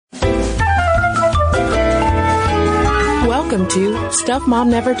Welcome to Stuff Mom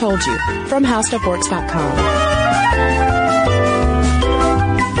Never Told You from HowStuffWorks.com.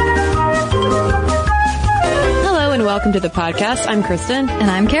 Hello and welcome to the podcast. I'm Kristen.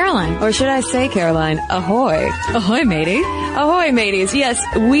 And I'm Caroline. Or should I say, Caroline, ahoy. Ahoy, matey. Ahoy, mateys. Yes,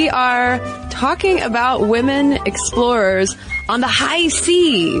 we are talking about women explorers on the high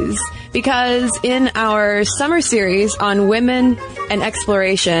seas. Because in our summer series on women and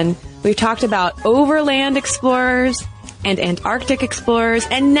exploration, we've talked about overland explorers and Antarctic explorers,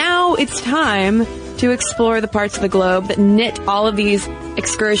 and now it's time to explore the parts of the globe that knit all of these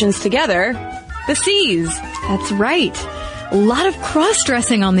excursions together, the seas. That's right. A lot of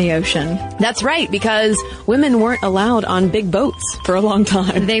cross-dressing on the ocean. That's right, because women weren't allowed on big boats for a long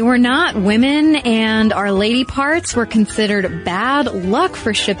time. They were not. Women and our lady parts were considered bad luck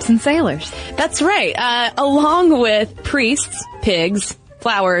for ships and sailors. That's right. Along with priests, pigs,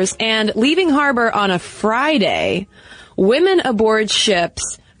 flowers, and leaving harbor on a Friday, women aboard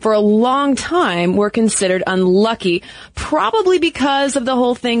ships for a long time were considered unlucky, probably because of the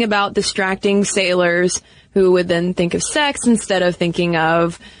whole thing about distracting sailors who would then think of sex instead of thinking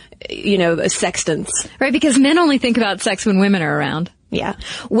of, sextants. Right, because men only think about sex when women are around. Yeah.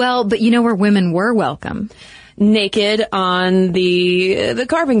 Well, but you know where women were welcome? Naked on the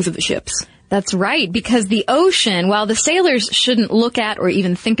carvings of the ships. That's right, because the ocean, while the sailors shouldn't look at or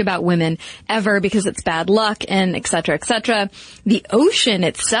even think about women ever because it's bad luck and et cetera, the ocean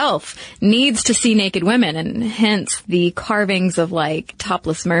itself needs to see naked women, and hence the carvings of,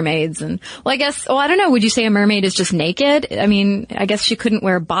 topless mermaids. And, I don't know, would you say a mermaid is just naked? I mean, I guess she couldn't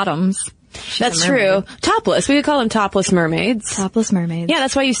wear bottoms. That's true. Topless. We would call them topless mermaids. Topless mermaids. Yeah,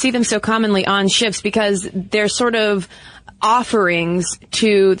 that's why you see them so commonly on ships, because they're sort of offerings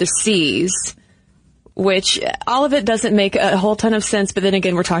to the seas, which all of it doesn't make a whole ton of sense, but then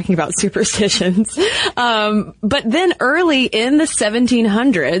again, we're talking about superstitions. But then early in the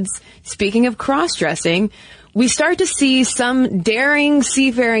 1700s, speaking of cross-dressing, we start to see some daring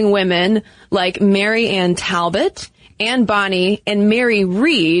seafaring women like Mary Ann Talbot, Anne Bonny, and Mary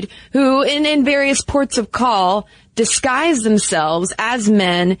Read, who in various ports of call disguise themselves as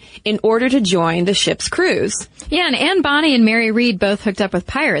men in order to join the ship's crews. Yeah, and Anne Bonny and Mary Read both hooked up with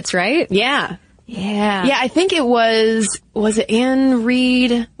pirates, right? Yeah. Yeah. Yeah, I think it was it Anne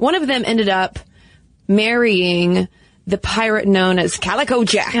Read? One of them ended up marrying the pirate known as Calico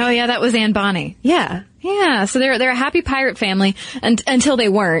Jack. Oh yeah, that was Anne Bonny. Yeah. Yeah, so they're a happy pirate family until they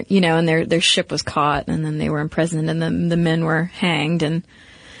weren't, and their ship was caught, and then they were imprisoned, and the men were hanged, and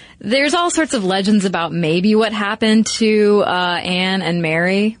there's all sorts of legends about maybe what happened to Anne and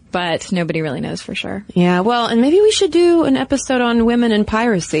Mary, but nobody really knows for sure. Yeah, well, and maybe we should do an episode on women and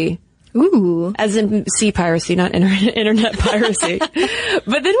piracy. Ooh. As in sea piracy, not internet piracy.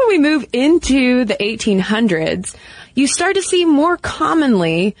 But then when we move into the 1800s, you start to see more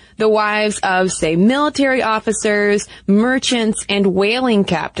commonly the wives of, say, military officers, merchants, and whaling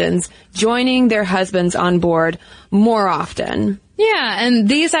captains joining their husbands on board more often. Yeah, and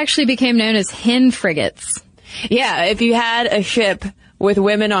these actually became known as hen frigates. Yeah, if you had a ship with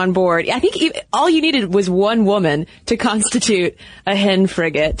women on board, I think all you needed was one woman to constitute a hen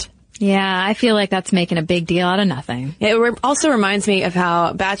frigate. Yeah, I feel like that's making a big deal out of nothing. It also reminds me of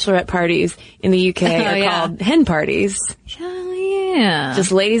how bachelorette parties in the UK are called hen parties. Oh, yeah.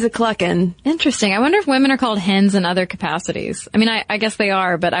 Just ladies a-clucking. Interesting. I wonder if women are called hens in other capacities. I mean, I guess they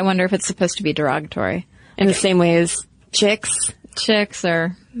are, but I wonder if it's supposed to be derogatory. In the same way as chicks? Chicks,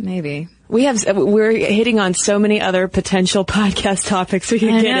 or maybe. We're hitting on so many other potential podcast topics we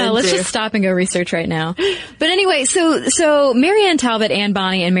can get into. Let's just stop and go research right now. But anyway, so Mary Ann Talbot, Anne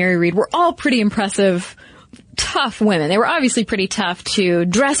Bonny, and Mary Read were all pretty impressive, tough women. They were obviously pretty tough to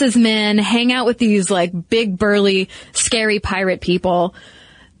dress as men, hang out with these big, burly, scary pirate people.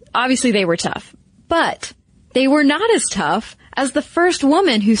 Obviously they were tough. But they were not as tough as the first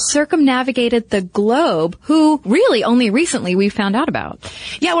woman who circumnavigated the globe, who really only recently we found out about.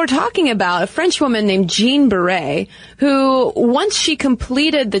 Yeah, we're talking about a French woman named Jeanne Beret, who, once she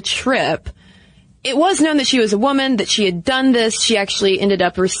completed the trip, it was known that she was a woman, that she had done this. She actually ended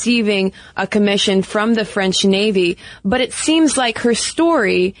up receiving a commission from the French Navy. But it seems like her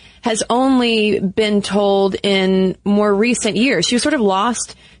story has only been told in more recent years. She was sort of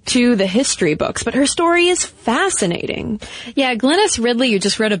lost to the history books, but her story is fascinating. Yeah, Glenys Ridley, who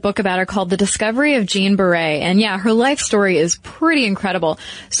just wrote a book about her called The Discovery of Jeanne Beret, and yeah, her life story is pretty incredible.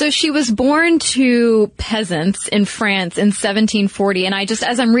 So she was born to peasants in France in 1740, and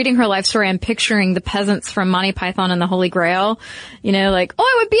as I'm reading her life story, I'm picturing the peasants from Monty Python and the Holy Grail,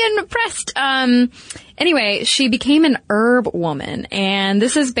 I would be impressed. Anyway, she became an herb woman, and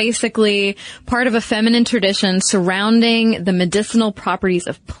this is basically part of a feminine tradition surrounding the medicinal properties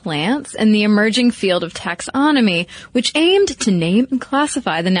of plants and the emerging field of taxonomy, which aimed to name and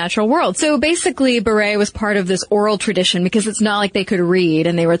classify the natural world. So basically, beret was part of this oral tradition because it's not like they could read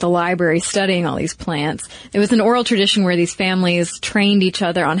and they were at the library studying all these plants. It was an oral tradition where these families trained each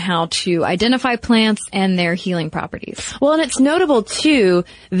other on how to identify plants and their healing properties. Well, and it's notable, too,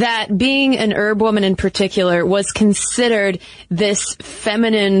 that being an herb woman in particular was considered this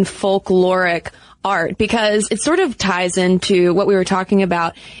feminine folkloric art because it sort of ties into what we were talking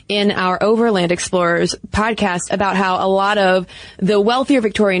about in our Overland Explorers podcast about how a lot of the wealthier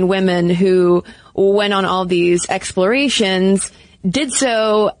Victorian women who went on all these explorations did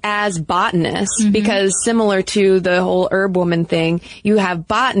so as botanists because similar to the whole herb woman thing, you have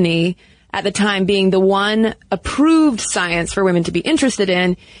botany at the time being the one approved science for women to be interested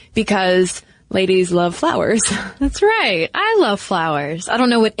in because ladies love flowers. That's right. I love flowers. I don't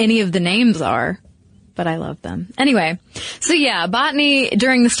know what any of the names are, but I love them. Anyway, so yeah, botany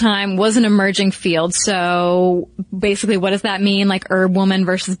during this time was an emerging field. So basically, what does that mean? Like herb woman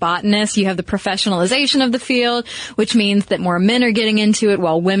versus botanist, you have the professionalization of the field, which means that more men are getting into it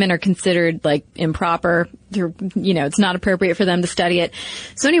while women are considered like improper. It's not appropriate for them to study it.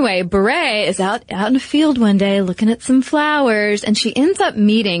 So anyway, Beret is out in a field one day looking at some flowers, and she ends up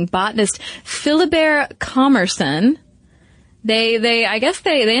meeting botanist Philibert Commerson. I guess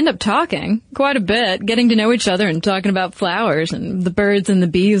they end up talking quite a bit, getting to know each other and talking about flowers and the birds and the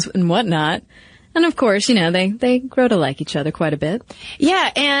bees and whatnot. And of course, they grow to like each other quite a bit. Yeah,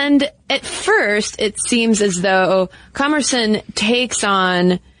 and at first it seems as though Commerson takes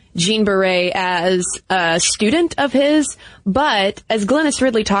on Jean Beret as a student of his, but as Glennis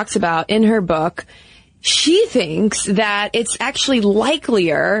Ridley talks about in her book, she thinks that it's actually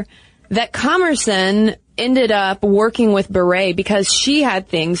likelier that Commerson ended up working with Beret because she had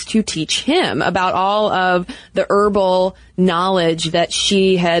things to teach him about all of the herbal knowledge that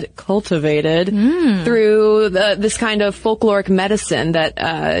she had cultivated through this kind of folkloric medicine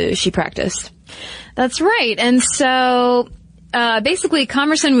that she practiced. That's right. And so basically,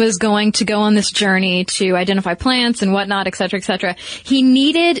 Commerson was going to go on this journey to identify plants and whatnot, et cetera, et cetera. He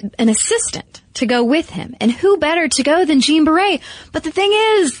needed an assistant to go with him. And who better to go than Jean Beret? But the thing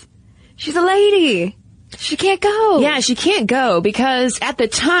is, she's a lady. She can't go. Yeah, she can't go because at the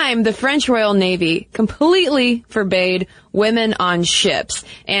time, the French Royal Navy completely forbade women on ships.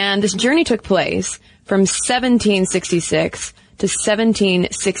 And this journey took place from 1766 to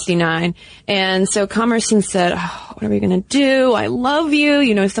 1769. And so Commerson said, what are we going to do? I love you.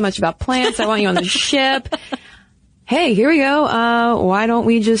 You know so much about plants. I want you on the ship. Hey, here we go. Why don't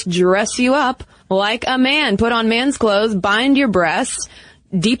we just dress you up like a man? Put on man's clothes, bind your breasts,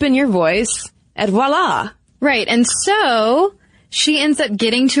 deepen your voice, and voila. Right. And so she ends up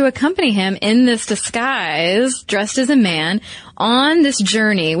getting to accompany him in this disguise, dressed as a man, on this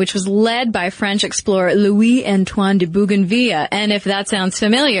journey, which was led by French explorer Louis-Antoine de Bougainville. And if that sounds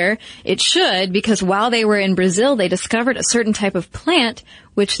familiar, it should, because while they were in Brazil, they discovered a certain type of plant,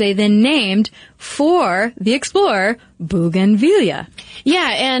 which they then named for the explorer Bougainvillea. Yeah,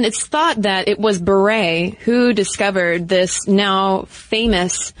 and it's thought that it was Beret who discovered this now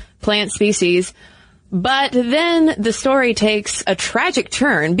famous plant species. But then the story takes a tragic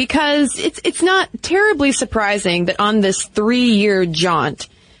turn because it's not terribly surprising that on this 3-year jaunt,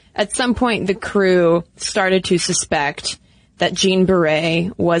 at some point the crew started to suspect that Jean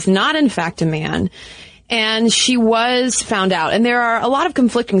Beret was not in fact a man. And she was found out. And there are a lot of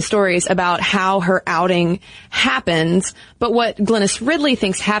conflicting stories about how her outing happens. But what Glennis Ridley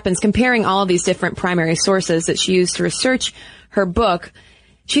thinks happens, comparing all of these different primary sources that she used to research her book,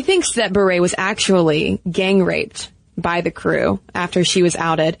 she thinks that Beret was actually gang raped by the crew after she was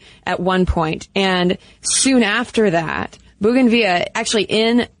outed at one point. And soon after that, Bougainvillea actually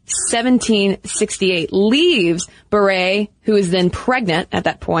in 1768 leaves Beret, who is then pregnant at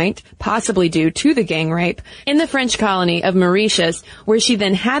that point, possibly due to the gang rape, in the French colony of Mauritius, where she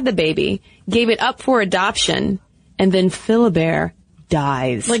then had the baby, gave it up for adoption, and then Philibert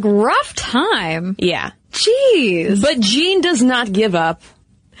dies. Like, rough time. Yeah. Jeez. But Jean does not give up.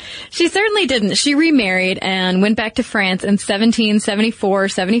 She certainly didn't. She remarried and went back to France in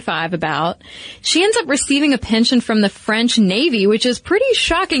 1774-75 about. She ends up receiving a pension from the French Navy, which is pretty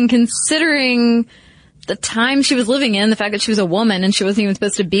shocking considering the time she was living in, the fact that she was a woman and she wasn't even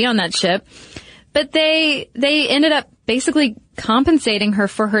supposed to be on that ship. But they ended up basically compensating her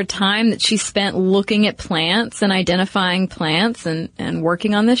for her time that she spent looking at plants and identifying plants and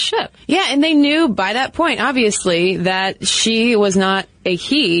working on this ship. Yeah, and they knew by that point, obviously, that she was not a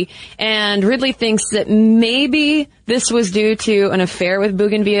he, and Ridley thinks that maybe this was due to an affair with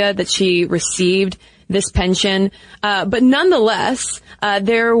Bougainvillea that she received this pension. But nonetheless,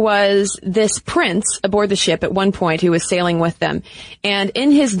 there was this prince aboard the ship at one point who was sailing with them. And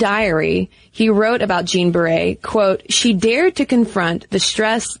in his diary, he wrote about Jean Beret, quote, "She dared to confront the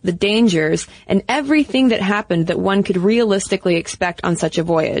stress, the dangers, and everything that happened that one could realistically expect on such a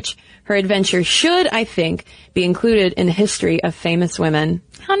voyage. Her adventure should, I think, be included in the history of famous women."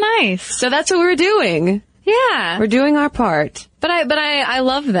 How nice. So that's what we're doing. Yeah. We're doing our part. But I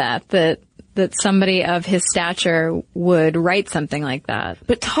love that somebody of his stature would write something like that.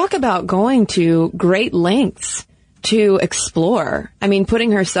 But talk about going to great lengths to explore. I mean,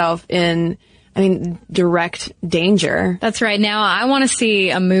 putting herself in, direct danger. That's right. Now, I want to see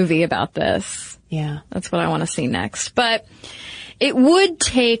a movie about this. Yeah. That's what I want to see next. But it would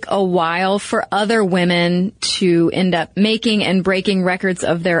take a while for other women to end up making and breaking records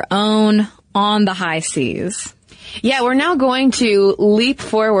of their own on the high seas. Yeah, we're now going to leap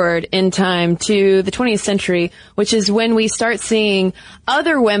forward in time to the 20th century, which is when we start seeing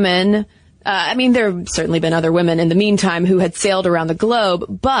other women. There have certainly been other women in the meantime who had sailed around the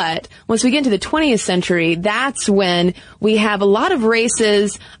globe, but once we get into the 20th century, that's when we have a lot of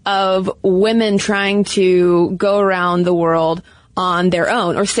races of women trying to go around the world on their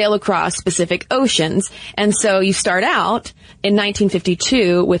own or sail across specific oceans. And so you start out in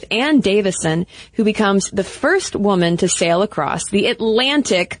 1952 with Anne Davison, who becomes the first woman to sail across the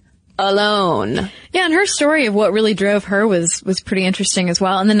Atlantic alone. Yeah, and her story of what really drove her was pretty interesting as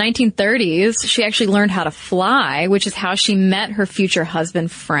well. In the 1930s, she actually learned how to fly, which is how she met her future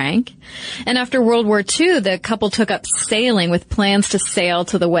husband, Frank. And after World War II, the couple took up sailing with plans to sail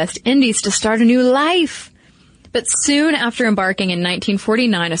to the West Indies to start a new life. But soon after embarking in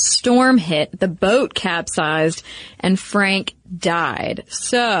 1949, a storm hit, the boat capsized, and Frank died.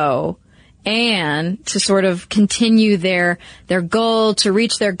 So Anne, to sort of continue their goal, to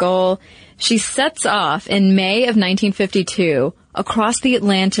reach their goal, she sets off in May of 1952 across the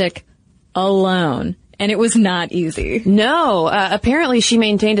Atlantic alone. And it was not easy. No, apparently she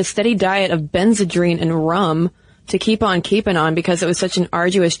maintained a steady diet of Benzedrine and rum to keep on keeping on because it was such an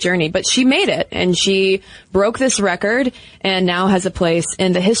arduous journey. But she made it, and she broke this record and now has a place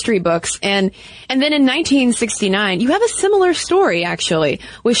in the history books. And then in 1969, you have a similar story, actually,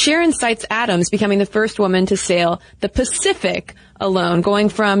 with Sharon Seitz Adams becoming the first woman to sail the Pacific alone, going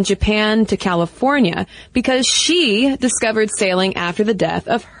from Japan to California, because she discovered sailing after the death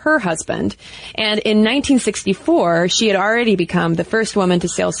of her husband. And in 1964, she had already become the first woman to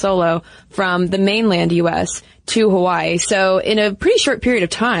sail solo from the mainland U.S. to Hawaii. So in a pretty short period of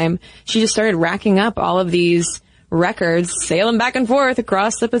time, she just started racking up all of these records, sailing back and forth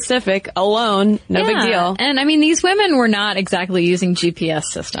across the Pacific alone. No big deal. And these women were not exactly using GPS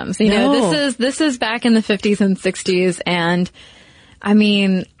systems. You know, this is back in the 50s and 60s, and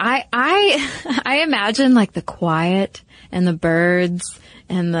I imagine like the quiet and the birds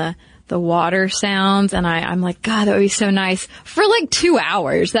and the water sounds, and I'm like, God, that would be so nice for like 2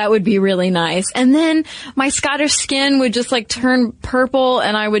 hours. That would be really nice. And then my Scottish skin would just like turn purple,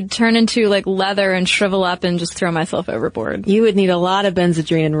 and I would turn into like leather and shrivel up and just throw myself overboard. You would need a lot of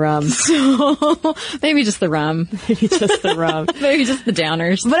Benzedrine and rum. So maybe just the rum. Maybe just the rum. Maybe just the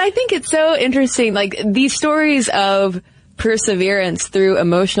downers. But I think it's so interesting, like these stories of perseverance through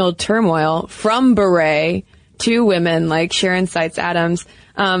emotional turmoil from Beret to women like Sharon Seitz Adams.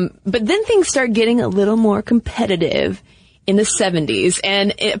 But then things start getting a little more competitive in the 70s.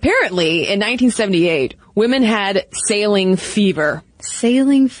 And apparently in 1978, women had sailing fever.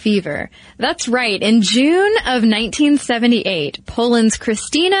 Sailing fever. That's right. In June of 1978, Poland's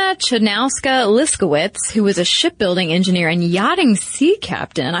Krystyna Czernowska-Liskowicz, who was a shipbuilding engineer and yachting sea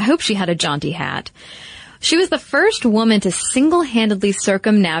captain, I hope she had a jaunty hat, she was the first woman to single-handedly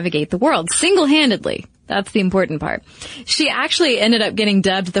circumnavigate the world. Single-handedly. That's the important part. She actually ended up getting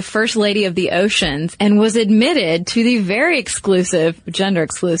dubbed the First Lady of the Oceans and was admitted to the very exclusive,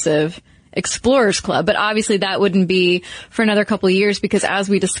 gender-exclusive Explorers Club. But obviously that wouldn't be for another couple of years because, as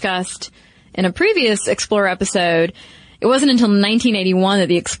we discussed in a previous Explorer episode, it wasn't until 1981 that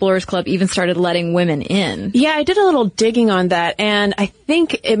the Explorers Club even started letting women in. Yeah, I did a little digging on that, and I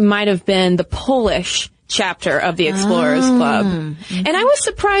think it might have been the Polish chapter of the Explorers Club. Mm-hmm. And I was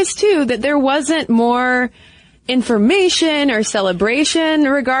surprised, too, that there wasn't more information or celebration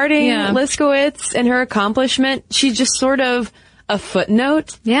regarding Liskowitz and her accomplishment. She's just sort of a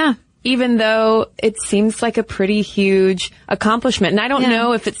footnote. Yeah. Even though it seems like a pretty huge accomplishment. And I don't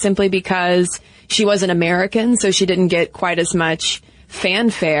know if it's simply because she was an American, so she didn't get quite as much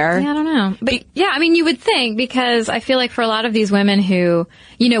fanfare. Yeah, I don't know. But yeah, I mean, you would think, because I feel like for a lot of these women who,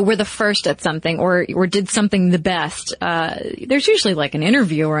 were the first at something or did something the best, there's usually like an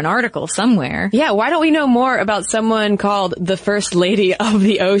interview or an article somewhere. Yeah, why don't we know more about someone called the First Lady of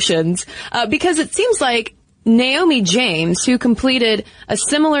the Oceans? Because it seems like Naomi James, who completed a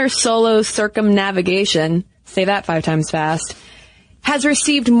similar solo circumnavigation, say that 5 times fast, has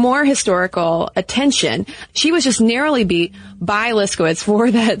received more historical attention. She was just narrowly beat by Liskowitz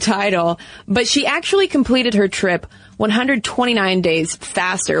for that title, but she actually completed her trip 129 days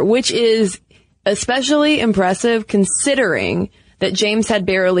faster, which is especially impressive considering that James had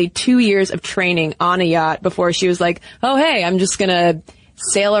barely 2 years of training on a yacht before she was like, oh, hey, I'm just gonna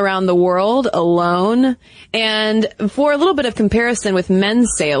sail around the world alone. And for a little bit of comparison with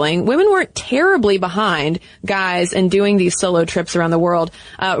men's sailing, women weren't terribly behind guys in doing these solo trips around the world.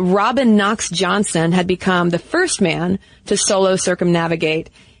 Robin Knox Johnson had become the first man to solo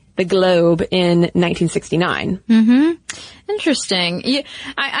circumnavigate the globe in 1969. Mm-hmm. Interesting. Yeah,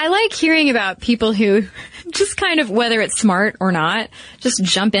 I like hearing about people who just kind of, whether it's smart or not, just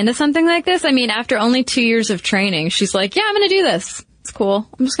jump into something like this. I mean, after only 2 years of training, she's like, yeah, I'm going to do this. It's cool.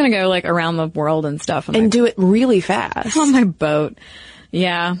 I'm just going to go like around the world and stuff. And do it really fast. On my boat.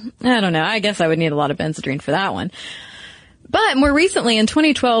 Yeah. I don't know. I guess I would need a lot of Benzedrine for that one. But more recently, in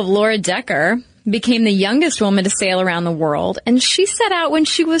 2012, Laura Decker became the youngest woman to sail around the world, and she set out when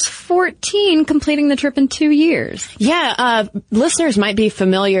she was 14, completing the trip in 2 years. Yeah, listeners might be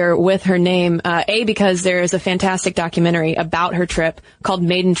familiar with her name, because there is a fantastic documentary about her trip called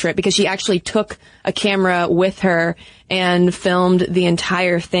Maiden Trip, because she actually took a camera with her and filmed the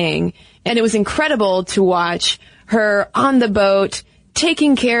entire thing. And it was incredible to watch her on the boat,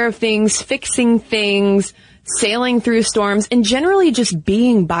 taking care of things, fixing things, sailing through storms, and generally just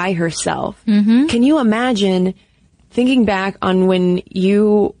being by herself. Mm-hmm. Can you imagine thinking back on when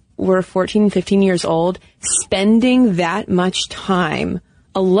you were 14, 15 years old, spending that much time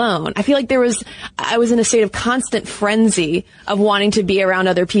alone? I feel like I was in a state of constant frenzy of wanting to be around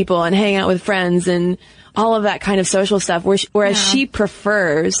other people and hang out with friends and all of that kind of social stuff, whereas she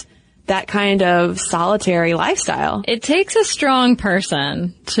prefers that kind of solitary lifestyle. It takes a strong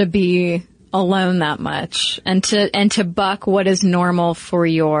person to be alone that much and to buck what is normal for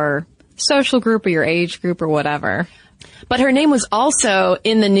your social group or your age group or whatever. But her name was also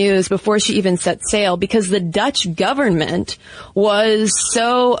in the news before she even set sail because the Dutch government was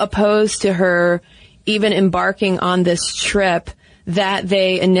so opposed to her even embarking on this trip that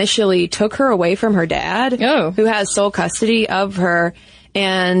they initially took her away from her dad, who has sole custody of her.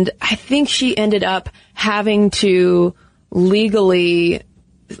 And I think she ended up having to legally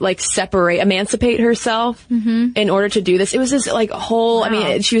emancipate herself in order to do this. It was this whole, wow. I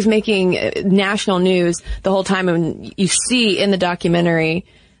mean, she was making national news the whole time. And you see in the documentary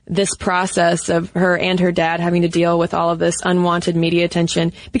this process of her and her dad having to deal with all of this unwanted media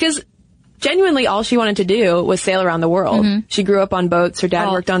attention because genuinely all she wanted to do was sail around the world. Mm-hmm. She grew up on boats. Her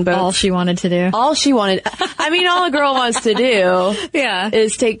dad worked on boats. All she wanted to do. All she wanted. I mean, all a girl wants to do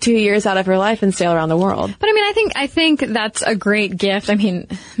is take 2 years out of her life and sail around the world. But I mean, I think that's a great gift. I mean,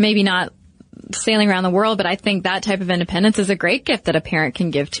 maybe not sailing around the world, but I think that type of independence is a great gift that a parent can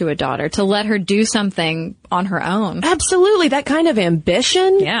give to a daughter, to let her do something on her own. Absolutely. That kind of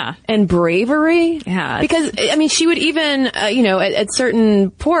ambition. And bravery. Yeah. Because, I mean, she would even, at certain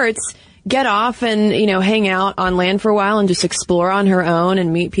ports, get off and, hang out on land for a while and just explore on her own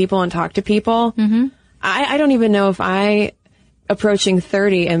and meet people and talk to people. Mm-hmm. I don't even know if I, approaching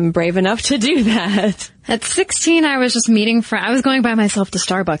 30, am brave enough to do that. At 16, I was just meeting friends. I was going by myself to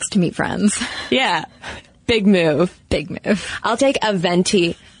Starbucks to meet friends. Yeah. Big move. Big move. I'll take a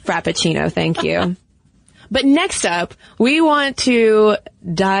venti frappuccino, thank you. But next up, we want to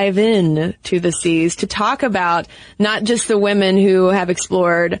dive in to the seas to talk about not just the women who have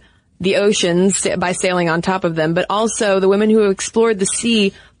explored the oceans by sailing on top of them, but also the women who explored the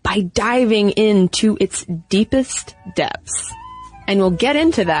sea by diving into its deepest depths. And we'll get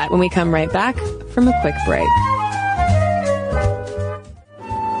into that when we come right back from a quick break.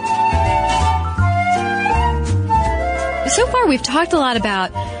 So far, we've talked a lot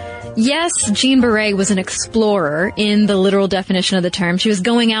about, yes, Jean Beret was an explorer in the literal definition of the term. She was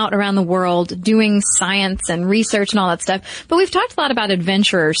going out around the world doing science and research and all that stuff. But we've talked a lot about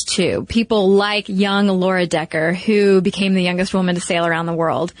adventurers, too. People like young Laura Decker, who became the youngest woman to sail around the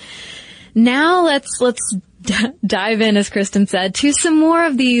world. Now let's dive in, as Kristen said, to some more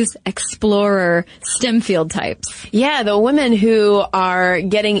of these explorer STEM field types. Yeah, the women who are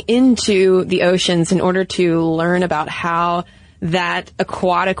getting into the oceans in order to learn about how that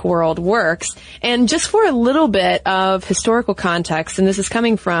aquatic world works. And just for a little bit of historical context, and this is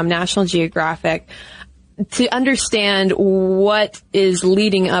coming from National Geographic, to understand what is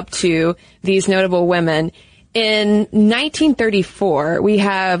leading up to these notable women, in 1934, we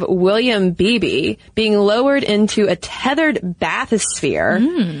have William Beebe being lowered into a tethered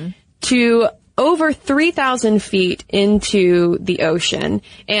bathysphere to over 3,000 feet into the ocean.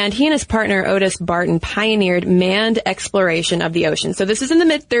 And he and his partner, Otis Barton, pioneered manned exploration of the ocean. So this is in the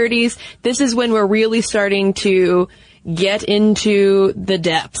mid-30s. This is when we're really starting to get into the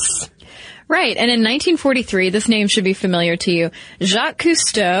depths. Right. And in 1943, this name should be familiar to you, Jacques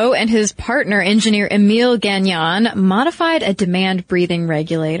Cousteau and his partner, engineer Émile Gagnon, modified a demand breathing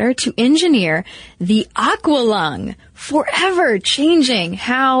regulator to engineer the aqualung, forever changing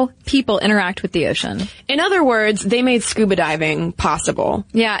how people interact with the ocean. In other words, they made scuba diving possible.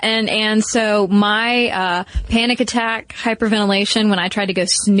 Yeah, and so my panic attack, hyperventilation when I tried to go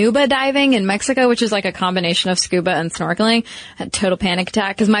snuba diving in Mexico, which is like a combination of scuba and snorkeling, I had a total panic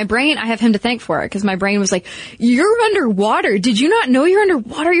attack because my brain, I have him to thank for it, because my brain was like, "You're underwater. Did you not know you're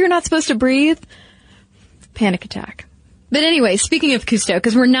underwater? You're not supposed to breathe." Panic attack. But anyway, speaking of Cousteau,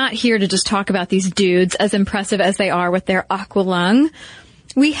 because we're not here to just talk about these dudes, as impressive as they are with their aqualung,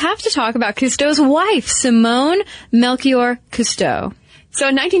 we have to talk about Cousteau's wife, Simone Melchior Cousteau. So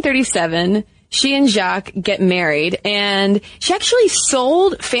in 1937, she and Jacques get married, and she actually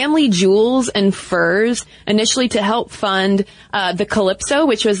sold family jewels and furs initially to help fund the Calypso,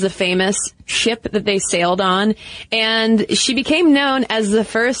 which was the famous ship that they sailed on. And she became known as the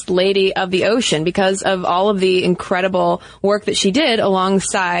first lady of the ocean because of all of the incredible work that she did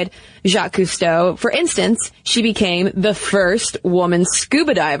alongside Jacques Cousteau. For instance, she became the first woman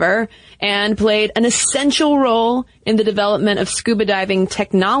scuba diver and played an essential role in the development of scuba diving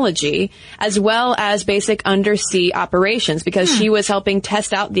technology, as well as basic undersea operations, because she was helping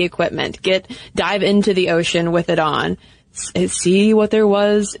test out the equipment, dive into the ocean with it on. See what there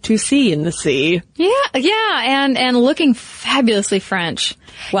was to see in the sea. Yeah, and looking fabulously French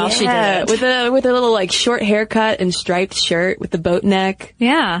while she did it. With a little like short haircut and striped shirt with the boat neck.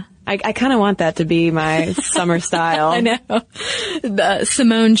 Yeah. I kind of want that to be my summer style. I know. The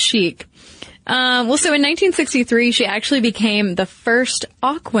Simone chic. So in 1963, she actually became the first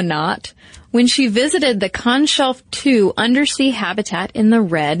aquanaut when she visited the Conshelf 2 undersea habitat in the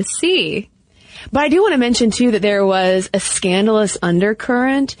Red Sea. But I do want to mention, too, that there was a scandalous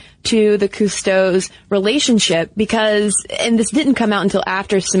undercurrent to the Cousteau's relationship because, and this didn't come out until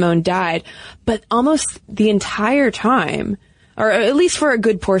after Simone died, but almost the entire time, or at least for a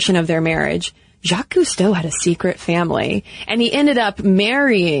good portion of their marriage, Jacques Cousteau had a secret family, and he ended up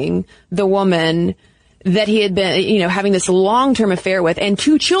marrying the woman that he had been, having this long-term affair with and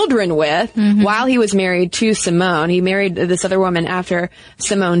 2 children with while he was married to Simone. He married this other woman after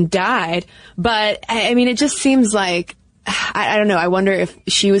Simone died. But, I mean, it just seems like, I don't know, I wonder if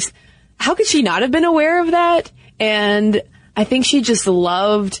how could she not have been aware of that? And I think she just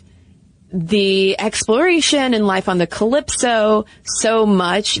loved the exploration and life on the Calypso so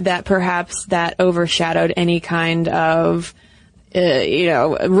much that perhaps that overshadowed any kind of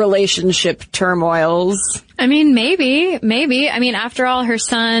relationship turmoils. I mean, maybe. I mean, after all, her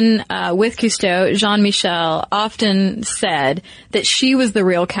son, with Cousteau, Jean-Michel, often said that she was the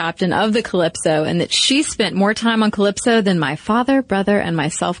real captain of the Calypso and that she spent more time on Calypso than my father, brother, and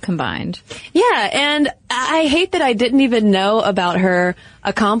myself combined. Yeah, and I hate that I didn't even know about her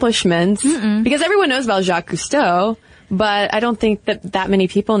accomplishments because everyone knows about Jacques Cousteau, but I don't think that many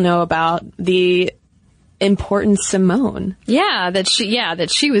people know about the important Simone. That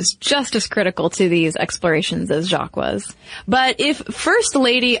she was just as critical to these explorations as Jacques was. But if First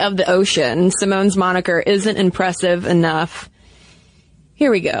Lady of the Ocean, Simone's moniker, isn't impressive enough,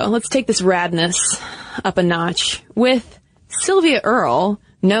 here we go. Let's take this radness up a notch with Sylvia Earle,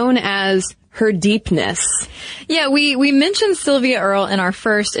 known as her deepness. Yeah, we mentioned Sylvia Earle in our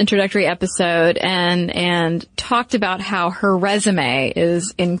first introductory episode and talked about how her resume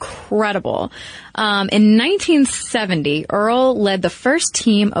is incredible. In 1970, Earle led the first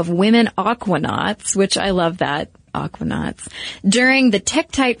team of women aquanauts, which I love that, aquanauts, during the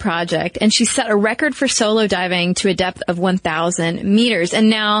Tektite project, and she set a record for solo diving to a depth of 1,000 meters. And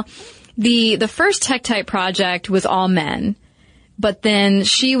now, the first Tektite project was all men. But then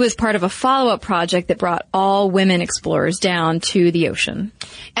she was part of a follow-up project that brought all women explorers down to the ocean.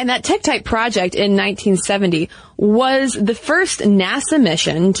 And that Tektite project in 1970 was the first NASA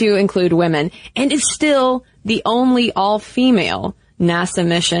mission to include women and is still the only all-female NASA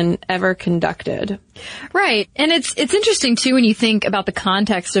mission ever conducted. Right. And it's interesting too when you think about the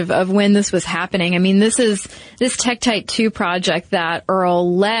context of when this was happening. I mean, this Tektite 2 project that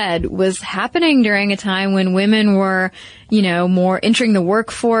Earl led was happening during a time when women were, more entering the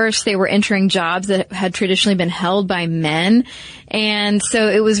workforce. They were entering jobs that had traditionally been held by men. And so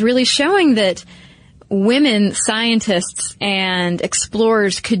it was really showing that women scientists and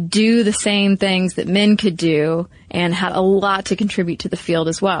explorers could do the same things that men could do and had a lot to contribute to the field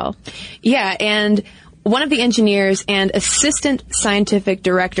as well. Yeah, and one of the engineers and assistant scientific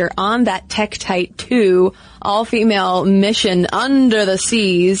director on that Tektite 2 all-female mission under the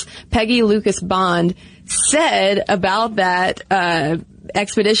seas, Peggy Lucas Bond, said about that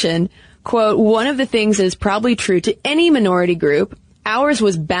expedition, quote, "One of the things is probably true to any minority group. Ours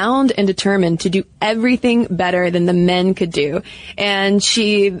was bound and determined to do everything better than the men could do." And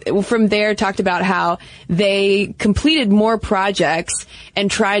she, from there, talked about how they completed more projects and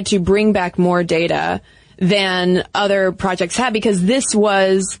tried to bring back more data than other projects had, because this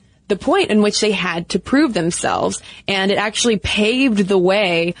was the point in which they had to prove themselves. And it actually paved the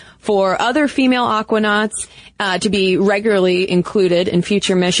way for other female aquanauts to be regularly included in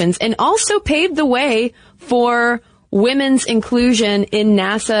future missions, and also paved the way for women's inclusion in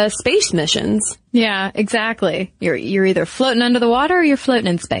NASA space missions. Yeah, exactly. You're either floating under the water or you're floating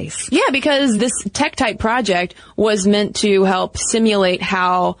in space. Yeah, because this Tektite project was meant to help simulate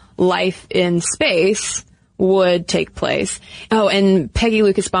how life in space would take place. Oh, and Peggy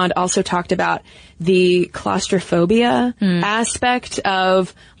Lucas Bond also talked about the claustrophobia aspect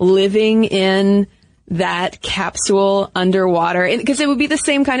of living in that capsule underwater, because it would be the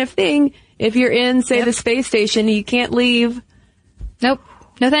same kind of thing. If you're in, say, the space station, you can't leave. Nope.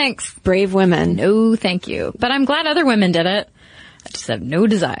 No thanks. Brave women. No, thank you. But I'm glad other women did it. I just have no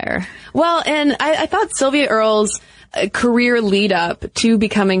desire. Well, and I thought Sylvia Earle's career lead up to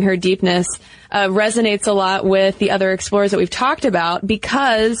becoming her deepness resonates a lot with the other explorers that we've talked about,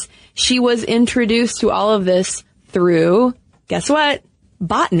 because she was introduced to all of this through, guess what?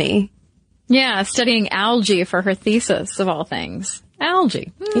 Botany. Yeah, studying algae for her thesis, of all things.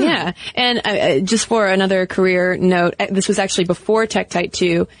 Algae. Yeah. And just for another career note, this was actually before Tektite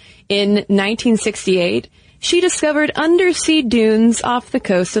 2. In 1968, she discovered undersea dunes off the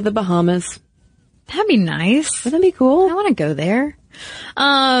coast of the Bahamas. That'd be nice. Wouldn't that be cool? I want to go there.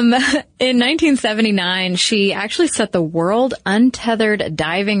 In 1979, she actually set the world untethered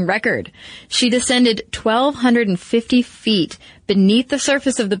diving record. She descended 1,250 feet beneath the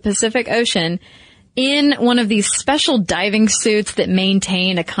surface of the Pacific Ocean in one of these special diving suits that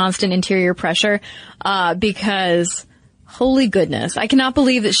maintain a constant interior pressure, because holy goodness, I cannot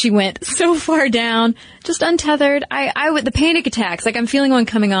believe that she went so far down, just untethered. I would, the panic attacks, like I'm feeling one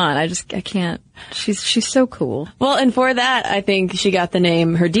coming on. I can't. She's so cool. Well, and for that, I think she got the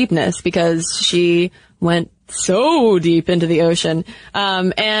name Her Deepness, because she went so deep into the ocean.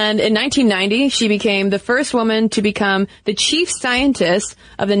 And in 1990, she became the first woman to become the chief scientist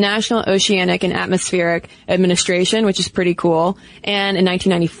of the National Oceanic and Atmospheric Administration, which is pretty cool. And in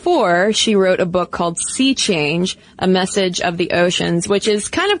 1994, she wrote a book called Sea Change, A Message of the Oceans, which is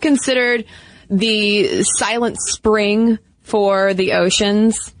kind of considered the silent spring for the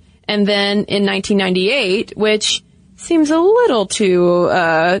oceans. And then in 1998, which seems a little too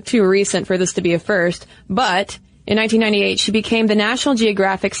recent for this to be a first, but in 1998, she became the National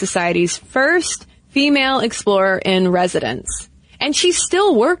Geographic Society's first female explorer in residence. And she's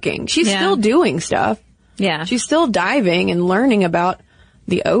still working. She's still doing stuff. Yeah. She's still diving and learning about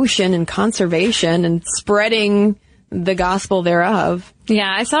the ocean and conservation and spreading the gospel thereof. Yeah,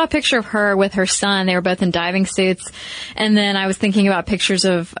 I saw a picture of her with her son. They were both in diving suits. And then I was thinking about pictures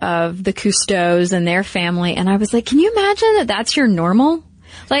of the Cousteaus and their family. And I was like, can you imagine that that's your normal?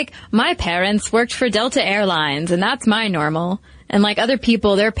 Like, my parents worked for Delta Airlines, and that's my normal. And like other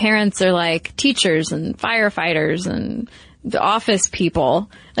people, their parents are like teachers and firefighters and the office people.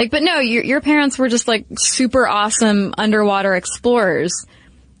 Like, but no, your parents were just like super awesome underwater explorers.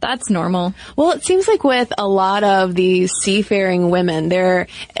 That's normal. Well, it seems like with a lot of these seafaring women,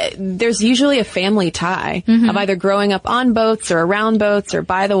 there's usually a family tie of either growing up on boats or around boats or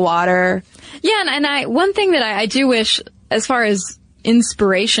by the water. Yeah, and one thing that I do wish, as far as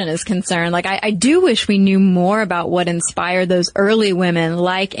inspiration is concerned, like I do wish we knew more about what inspired those early women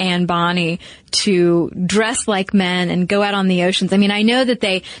like Anne Bonny to dress like men and go out on the oceans. I mean, I know that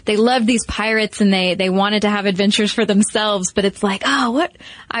they loved these pirates and they wanted to have adventures for themselves, but it's like,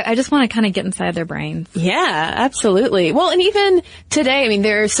 I just want to kind of get inside their brains. Yeah, absolutely. Well, and even today, I mean,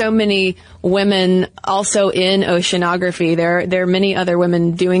 there are so many women also in oceanography. There are many other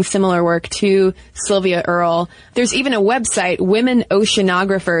women doing similar work to Sylvia Earle. There's even a website,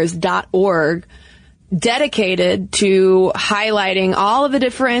 womenoceanographers.org, dedicated to highlighting all of the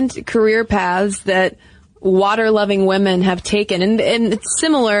different career paths that water-loving women have taken, and it's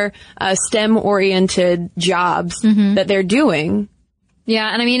similar STEM-oriented jobs that they're doing. Yeah,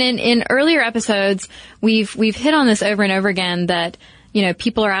 and I mean, in earlier episodes, we've hit on this over and over again that, you know,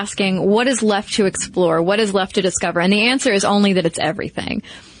 people are asking, what is left to explore? What is left to discover? And the answer is only that it's everything.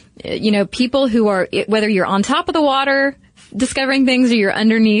 You know, people who are, whether you're on top of the water discovering things or you're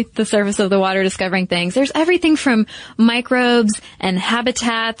underneath the surface of the water discovering things, there's everything from microbes and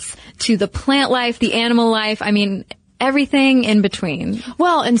habitats to the plant life, the animal life. I mean, everything in between.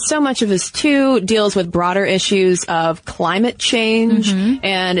 Well, and so much of this, too, deals with broader issues of climate change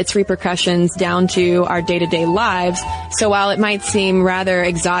and its repercussions down to our day-to-day lives. So while it might seem rather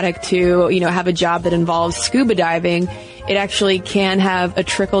exotic to, you know, have a job that involves scuba diving, it actually can have a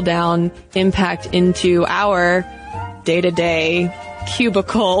trickle-down impact into our day-to-day,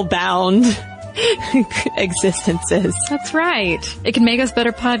 cubicle-bound existences. That's right. It can make us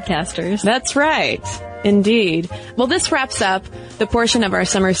better podcasters. That's right. Indeed. Well, this wraps up the portion of our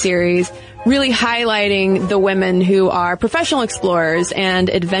summer series really highlighting the women who are professional explorers and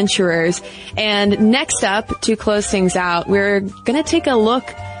adventurers. And next up, to close things out, we're going to take a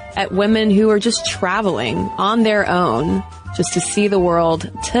look at women who are just traveling on their own just to see the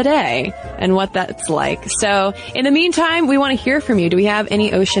world today and what that's like. So in the meantime, we want to hear from you. Do we have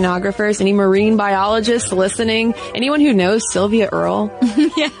any oceanographers, any marine biologists listening? Anyone who knows Sylvia Earle?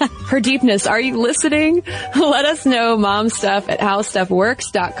 Yeah. Her deepness. Are you listening? Let us know.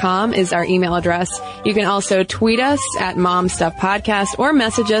 momstuff@howstuffworks.com is our email address. You can also tweet us at momstuffpodcast or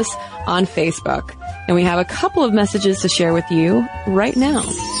message us on Facebook. And we have a couple of messages to share with you right now.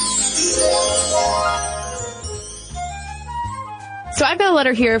 So I've got a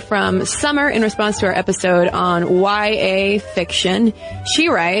letter here from Summer in response to our episode on YA fiction. She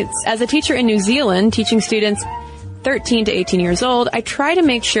writes, as a teacher in New Zealand teaching students 13 to 18 years old, I try to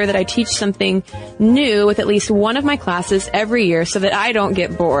make sure that I teach something new with at least one of my classes every year so that I don't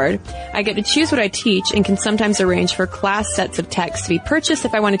get bored. I get to choose what I teach and can sometimes arrange for class sets of texts to be purchased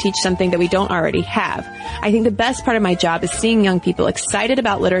if I want to teach something that we don't already have. I think the best part of my job is seeing young people excited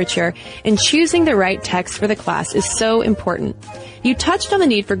about literature, and choosing the right text for the class is so important. You touched on the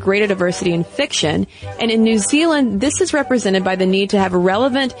need for greater diversity in fiction, and in New Zealand, this is represented by the need to have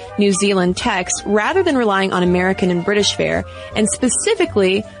relevant New Zealand text rather than relying on American and British fare, and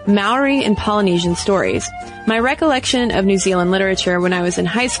specifically Maori and Polynesian stories. My recollection of New Zealand literature when I was in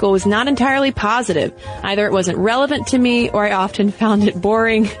high school was not entirely positive. Either it wasn't relevant to me, or I often found it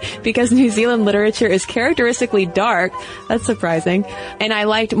boring because New Zealand literature is characteristically dark. That's surprising. And I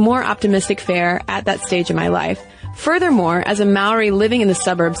liked more optimistic fare at that stage in my life. Furthermore, as a Maori living in the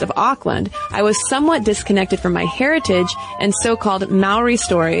suburbs of Auckland, I was somewhat disconnected from my heritage, and so-called Maori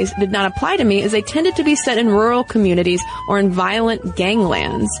stories did not apply to me as they tended to be set in rural communities or in violent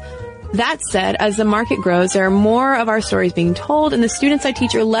ganglands. That said, as the market grows, there are more of our stories being told, and the students I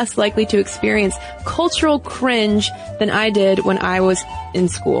teach are less likely to experience cultural cringe than I did when I was in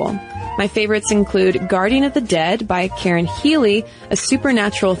school. My favorites include Guardian of the Dead by Karen Healy, a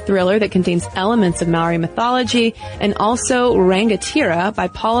supernatural thriller that contains elements of Maori mythology, and also Rangatira by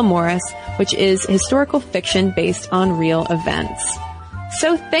Paula Morris, which is historical fiction based on real events.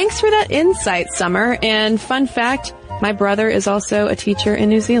 So thanks for that insight, Summer. And fun fact, my brother is also a teacher in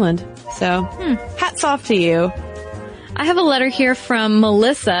New Zealand. So hats off to you. I have a letter here from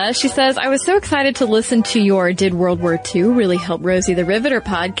Melissa. She says, I was so excited to listen to your Did World War II Really Help Rosie the Riveter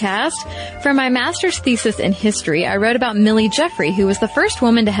podcast. For my master's thesis in history, I wrote about Millie Jeffrey, who was the first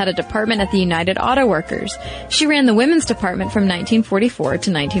woman to head a department at the United Auto Workers. She ran the women's department from 1944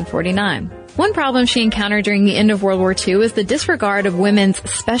 to 1949. One problem she encountered during the end of World War II is the disregard of women's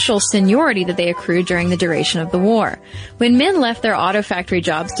special seniority that they accrued during the duration of the war. When men left their auto factory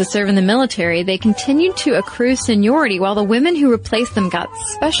jobs to serve in the military, they continued to accrue seniority while the women who replaced them got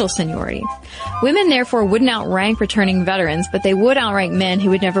special seniority. Women therefore wouldn't outrank returning veterans, but they would outrank men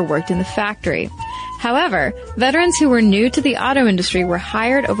who had never worked in the factory. However, veterans who were new to the auto industry were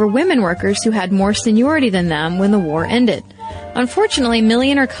hired over women workers who had more seniority than them when the war ended. Unfortunately, Millie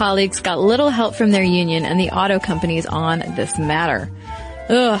and her colleagues got little help from their union and the auto companies on this matter.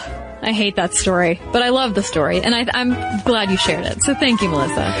 Ugh. I hate that story, but I love the story, and I'm glad you shared it. So thank you,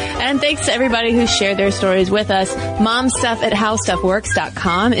 Melissa. And thanks to everybody who shared their stories with us.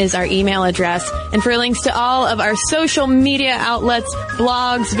 momstuff@howstuffworks.com is our email address. And for links to all of our social media outlets,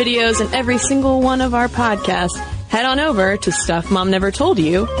 blogs, videos, and every single one of our podcasts, head on over to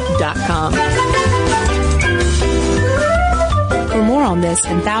stuffmomnevertoldyou.com. For more on this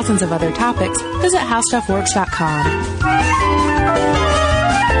and thousands of other topics, visit howstuffworks.com.